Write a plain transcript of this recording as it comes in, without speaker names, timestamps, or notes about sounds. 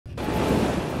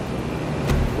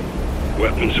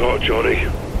Weapons hot, Johnny.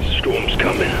 Storm's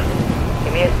coming.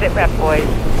 Give me a sit rep, boys.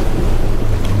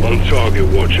 On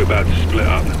target, watch about to split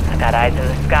up. I got eyes in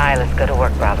the sky. Let's go to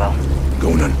work, Bravo.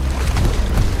 Going in.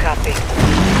 Copy.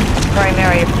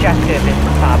 Primary objective is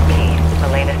the fob key.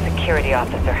 Elena's security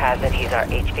officer has it. He's our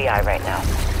HVI right now.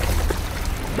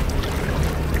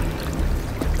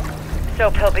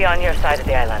 Soap, he'll be on your side of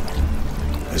the island.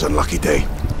 His unlucky day.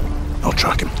 I'll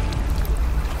track him.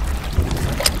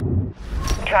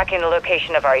 Tracking the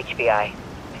location of our HVI.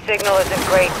 Signal isn't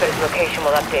great, but his location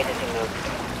will update as he moves.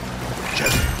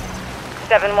 Check.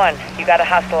 7-1, you got a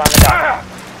hostile on the dock.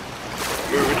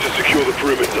 Moving to secure the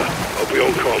perimeter. I'll be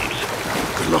on comms.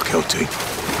 Good luck, LT.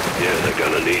 Yeah, they're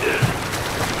gonna need it.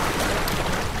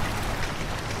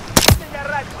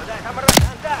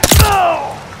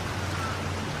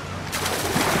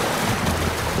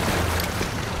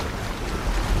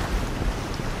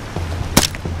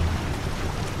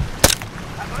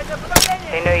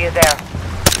 They know you're there.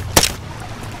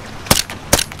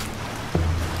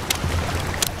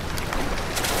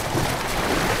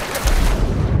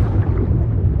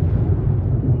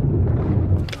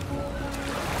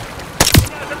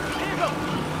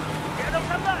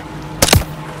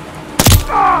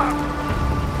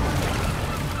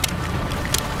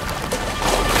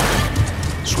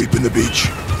 Sweeping the beach.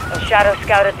 When Shadow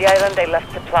scouted the island, they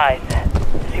left supplies.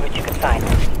 See what you can find.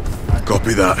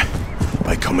 Copy that.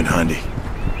 Might come in handy.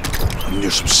 I'm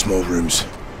near some small rooms.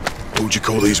 What would you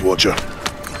call these, Watcher?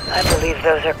 I believe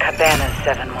those are cabanas,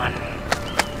 7-1.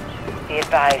 Be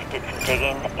advised, did some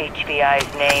digging.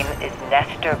 HVI's name is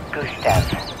Nestor Gustav.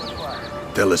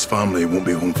 Tell his family he won't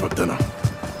be home for dinner.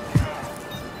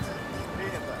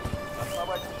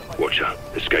 Watcher,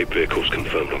 escape vehicles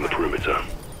confirmed on the perimeter.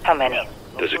 How many?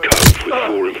 There's a cove with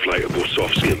 4 inflatable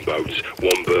soft-skin boats,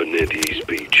 1 bird near the east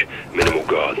beach. Minimal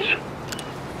guards.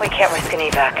 We can't risk an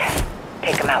evac.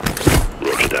 Take them out.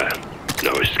 Roger that.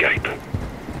 No escape.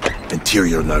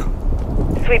 Interior now.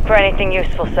 Sweep for anything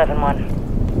useful, 7-1.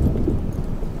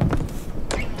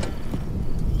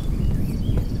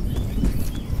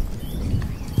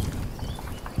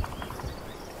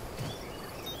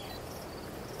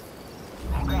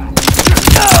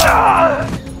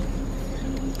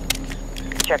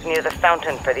 Check near the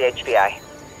fountain for the HVI.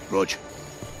 Roger.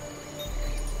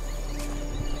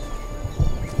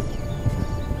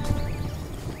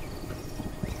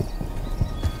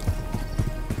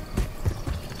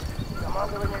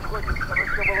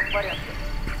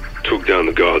 Took down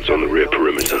the guards on the rear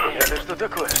perimeter.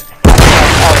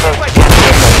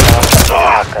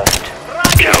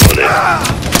 Count on it.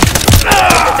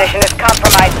 Position is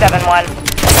compromised, 7-1.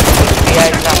 HVI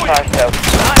is not far, so.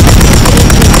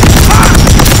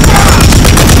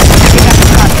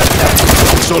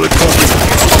 Solid copy.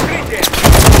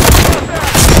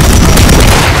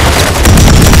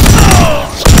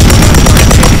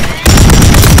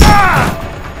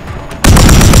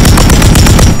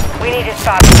 We need his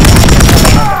fob.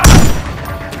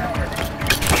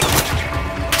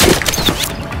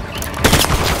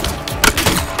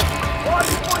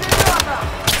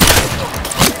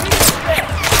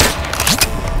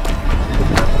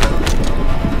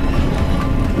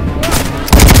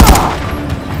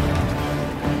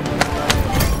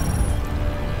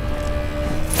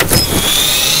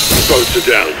 Boats are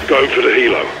down. Going for the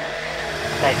helo.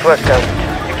 Nice work, Ghost.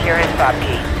 Secure his fob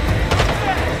key.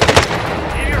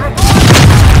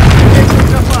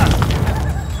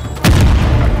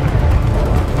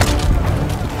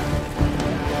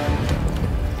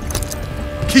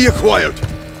 Key acquired.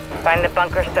 Find the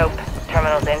bunker, Soap.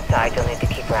 Terminal's inside. You'll need to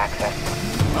keep her access.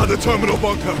 At the terminal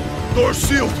bunker. Doors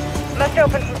sealed. Must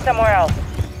open from somewhere else.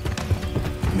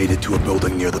 Made it to a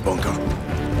building near the bunker.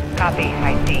 Copy.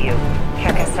 I see you.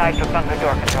 Check inside for bunker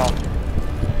door control.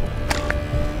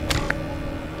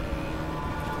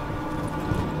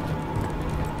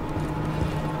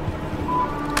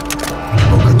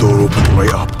 Bunker door opened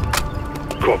right up.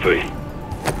 Copy.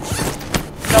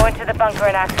 Go into the bunker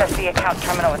and access the account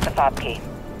terminal with the fob key.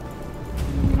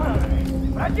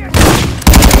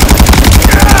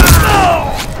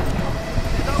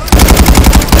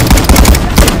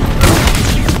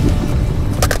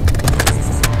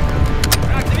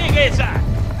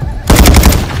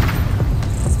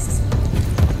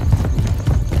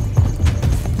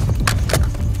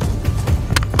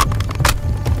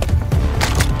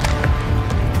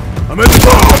 I'm in the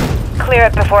bunker! Clear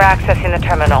it before accessing the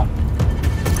terminal.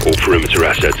 All perimeter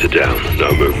assets are down.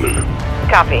 No movement.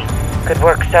 Copy. Good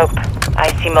work, Soap.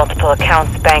 I see multiple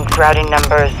accounts, banks, routing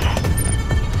numbers.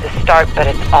 The start, but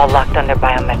it's all locked under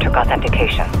biometric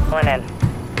authentication. Pulling in.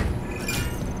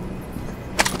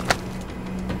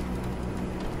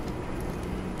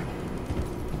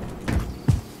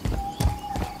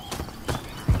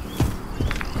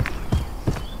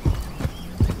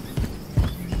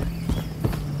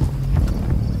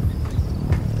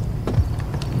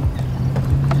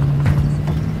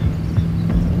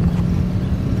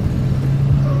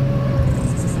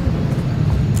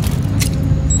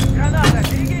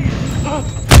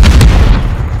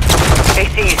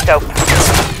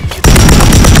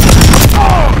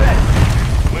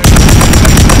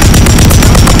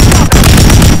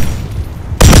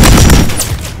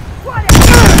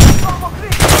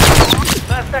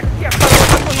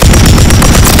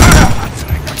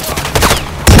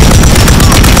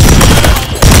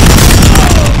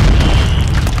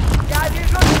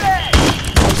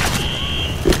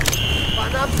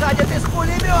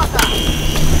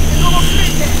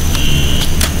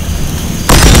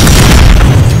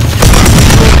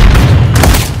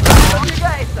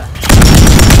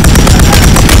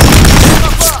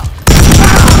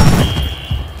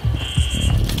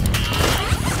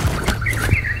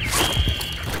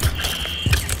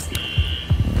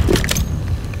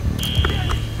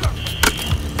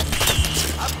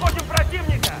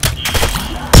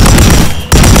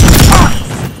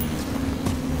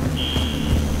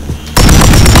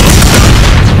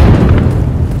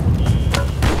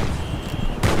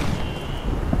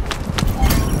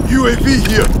 UAV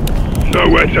here!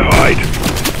 Nowhere to hide.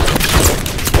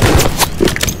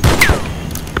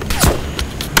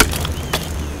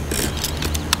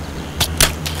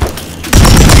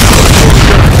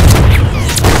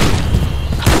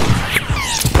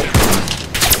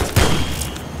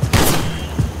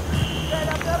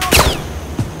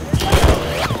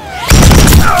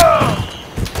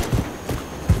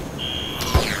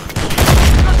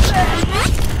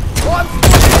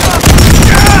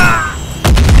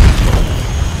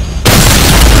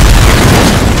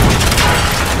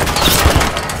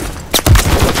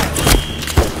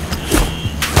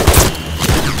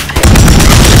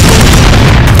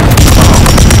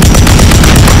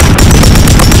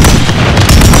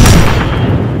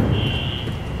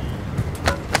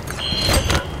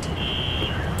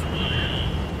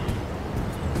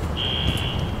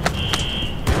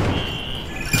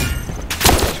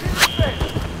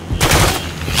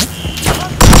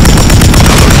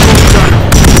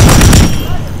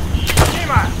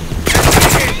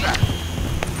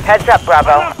 Heads up,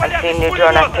 Bravo. I'm seeing new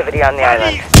drone activity on the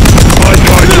island. High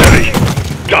five, Johnny.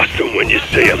 Dust them when you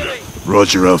see them.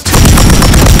 Roger out.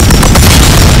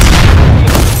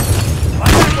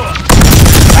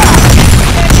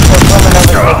 With woman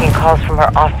over making calls from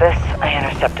her office, I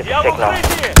intercepted the signal.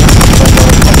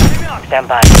 Stand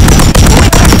by.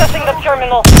 Accessing the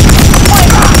terminal.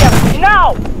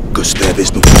 Now! Gustav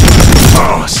is no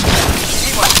us.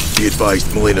 Be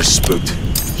advised, Melina's spooked.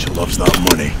 She loves that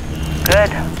money.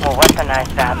 Good. We'll weaponize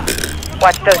that.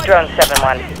 Watch those drones,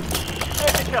 7-1.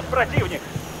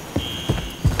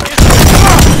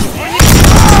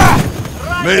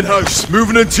 Main house,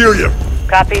 moving interior.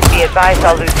 Copy. Be advised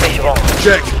I'll lose visual.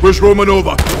 Check. Where's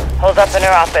Romanova? Hold up in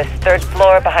her office. 3rd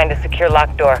floor behind a secure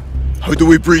locked door. How do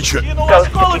we breach it? Ghost,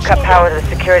 if you cut power to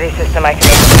the security system, I can...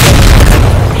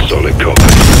 Solid copy.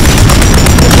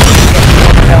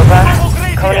 Nova,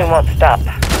 Coney won't stop.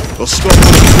 I'll stop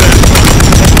when I'm dead.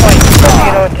 Good point. So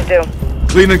you know what to do.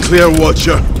 Clean and clear,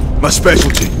 Watcher. My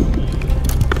specialty.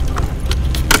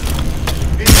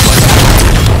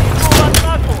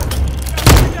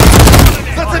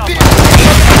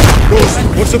 Ghost,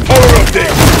 what's the power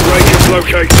update? Range is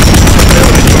located.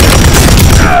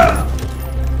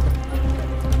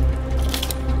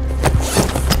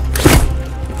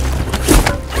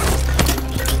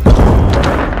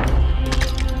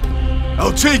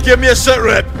 LT, give me a set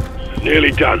rep.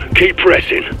 Nearly done. Keep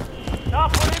pressing.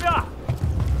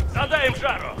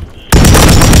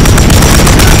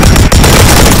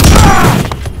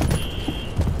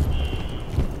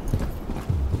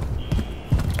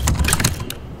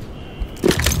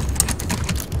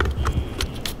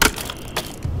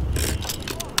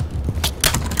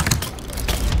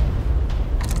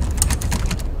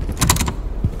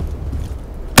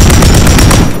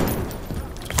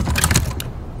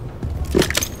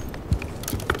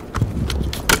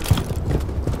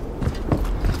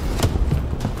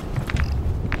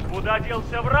 Куда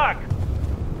делся враг?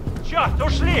 Черт,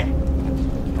 ушли!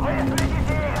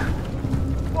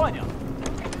 Понял.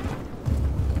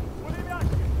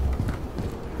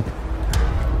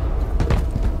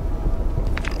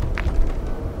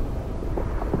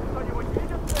 Кто-нибудь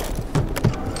видит?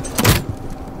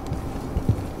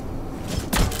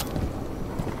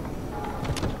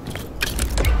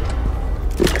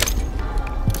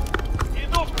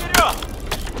 Иду вперед!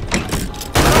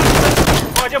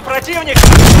 Входим противника!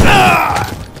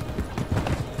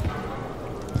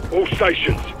 All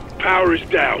stations. Power is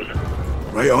down.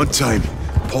 Right on time.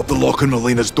 Pop the lock on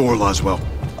Melina's door, Laswell.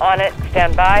 On it.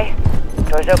 Stand by.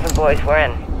 Doors open, boys. We're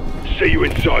in. See you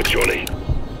inside, Johnny.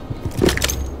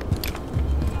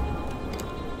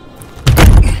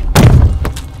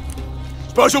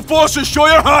 Special Forces, show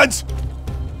your hands!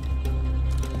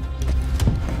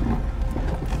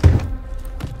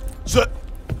 Sit.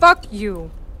 Fuck you.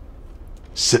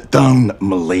 Sit down,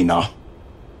 Melina.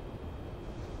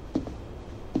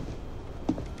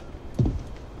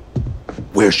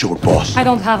 Where's your boss? I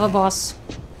don't have a boss.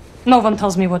 No one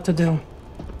tells me what to do.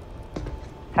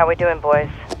 How we doing, boys?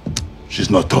 She's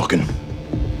not talking.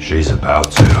 She's about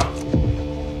to.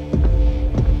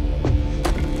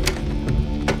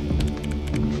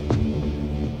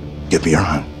 Give me your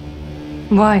hand.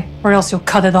 Why? Or else you'll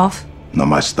cut it off? Not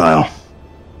my style.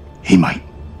 He might.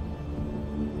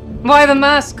 Why the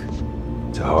mask?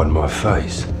 To hide my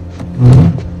face.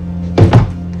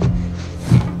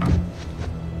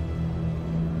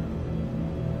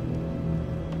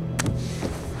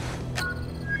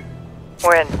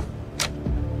 We're in.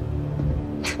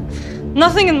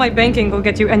 Nothing in my banking will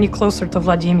get you any closer to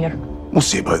Vladimir. We'll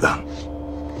see about that.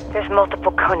 There's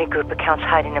multiple Coney Group accounts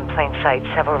hiding in plain sight.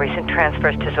 Several recent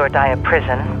transfers to Zordaya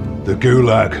prison. The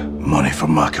Gulag. Money for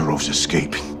Makarov's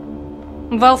escape.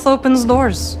 Wealth opens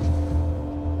doors.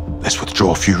 Let's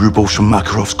withdraw a few rubles from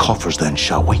Makarov's coffers then,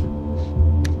 shall we?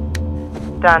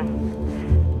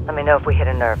 Done. Let me know if we hit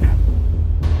a nerve.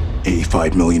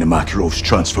 85 million of Makarov's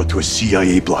transferred to a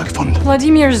CIA black fund.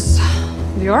 Vladimir's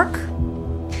York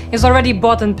is already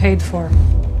bought and paid for.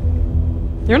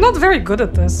 You're not very good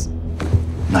at this.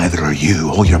 Neither are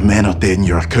you. All your men are dead and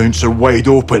your accounts are wide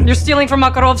open. You're stealing from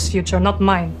Makarov's future, not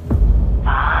mine.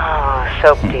 Oh,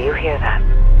 Soap, do you hear that?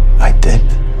 I did.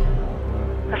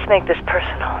 Let's make this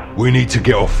personal. We need to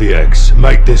get off the eggs.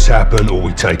 Make this happen or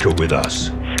we take her with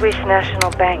us. Swiss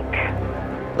National Bank.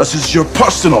 This is your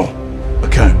personal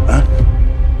account, huh?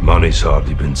 Money's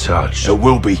hardly been touched. It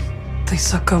will be. Ты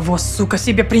за кого, сука,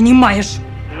 себе принимаешь?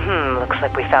 Looks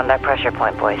like we found that pressure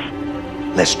point, boys.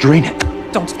 Let's drain it.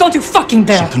 Don't you fucking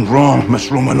dare! Something wrong, Miss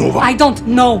Romanova. I don't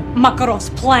know Makarov's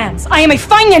plans. I am a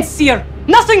financier,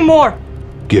 nothing more!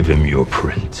 Give him your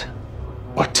print.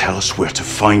 Or tell us where to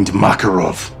find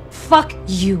Makarov. Fuck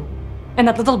you. And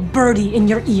that little birdie in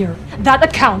your ear. That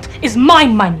account is my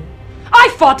money. I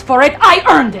fought for it, I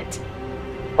earned it!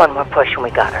 One more push and we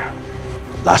got her.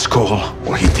 Last call,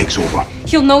 or he takes over.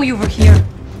 He'll know you were here.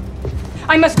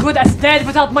 I'm as good as dead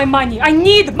without my money. I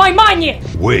need my money!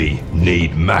 We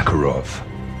need Makarov.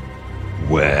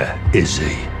 Where is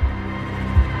he?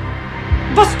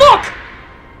 Vostok!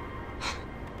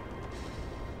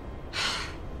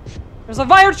 There's a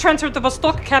wire transfer to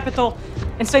Vostok capital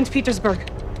in St. Petersburg.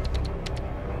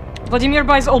 Vladimir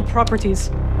buys old properties,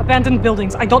 abandoned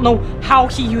buildings. I don't know how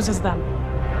he uses them.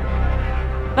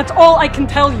 That's all I can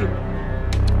tell you.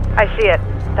 I see it.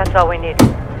 That's all we need.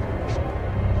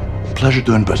 Pleasure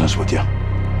doing business with you.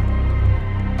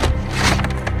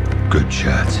 Good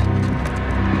chat.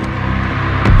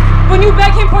 When you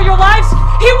beg him for your lives,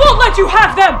 he won't let you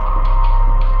have them!